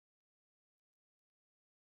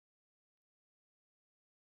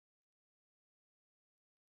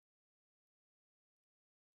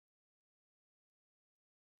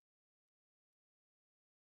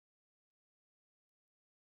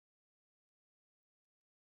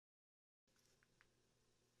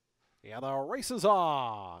And the race is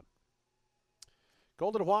on.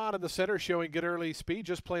 Golden Juan in the center showing good early speed.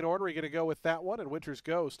 Just plain ornery, going to go with that one. And Winter's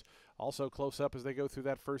Ghost also close up as they go through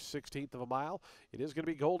that first 16th of a mile. It is going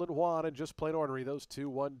to be Golden Juan and Just Plain Ornery. Those two,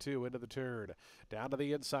 1-2 into the turn. Down to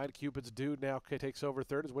the inside, Cupid's Dude now takes over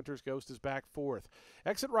third as Winter's Ghost is back fourth.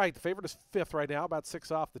 Exit right, the favorite is fifth right now, about 6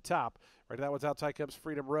 off the top. Right now, one's outside comes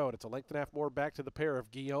Freedom Road. It's a length and a half more back to the pair of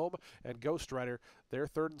Guillaume and Ghost Rider. They're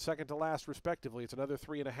third and second to last, respectively. It's another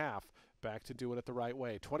 3.5 back to doing it the right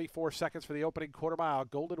way. 24 seconds for the opening quarter mile.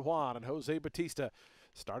 Golden Juan and Jose Batista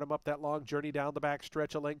start them up that long journey down the back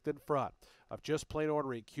stretch, a length in front of Just Plain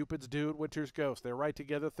Ornery, Cupid's Dune, Winter's Ghost. They're right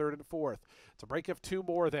together, third and fourth. It's a break of 2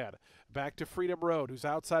 more then. Back to Freedom Road, who's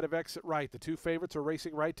outside of exit right. The two favorites are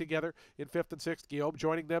racing right together in fifth and sixth. Guillaume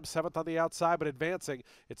joining them, seventh on the outside, but advancing.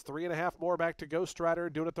 It's 3.5 more back to Ghost Rider,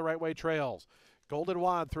 doing it the right way trails. Golden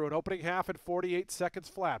Juan through an opening half at 48 seconds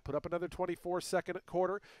flat. Put up another 24-second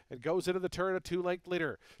quarter and goes into the turn a 2-length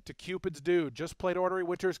leader to Cupid's Dude. Just Plain Ornery,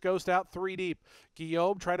 Winter's Ghost out 3 deep.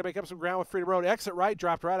 Guillaume trying to make up some ground with Freedom Road. Exit right,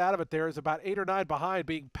 dropped right out of it there. Is about 8 or 9 behind,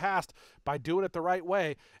 being passed by doing it the right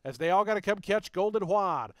way as they all got to come catch Golden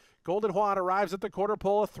Juan. Golden Juan arrives at the quarter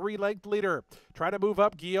pole, a 3-length leader. Trying to move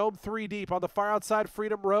up, Guillaume 3 deep. On the far outside,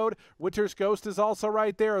 Freedom Road. Winter's Ghost is also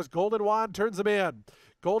right there as Golden Juan turns them in.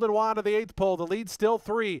 Golden Juan to the 8th pole. The lead still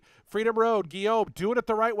 3. Freedom Road, Guillaume doing it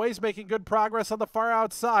the right way. Is making good progress on the far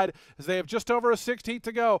outside as they have just over a 16th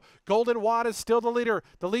to go. Golden Juan is still the leader.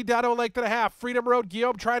 The lead down to a length and a half. Freedom Road,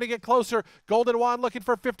 Guillaume trying to get closer. Golden Juan looking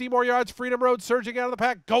for 50 more yards. Freedom Road surging out of the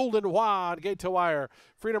pack. Golden Juan, gate to wire.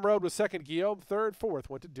 Freedom Road was second. Guillaume third, fourth.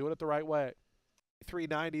 Went to doing it the right way.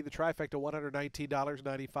 $3.90, the trifecta,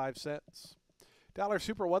 $119.95. Dollar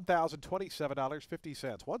Super,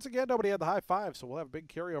 $1,027.50. Once again, nobody had the high five, so we'll have a big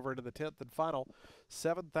carryover into the 10th and final,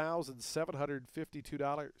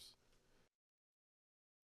 $7,752.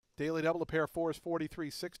 Daily double, a pair of fours,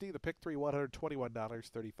 $43.60. The pick three,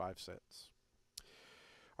 $121.35.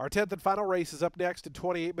 Our 10th and final race is up next in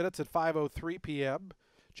 28 minutes at 5:03 p.m.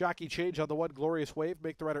 Jockey change on the one, Glorious Wave.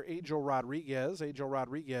 Make the rider Angel Rodriguez. Angel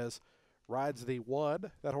Rodriguez rides the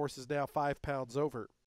 1. That horse is now 5 pounds over.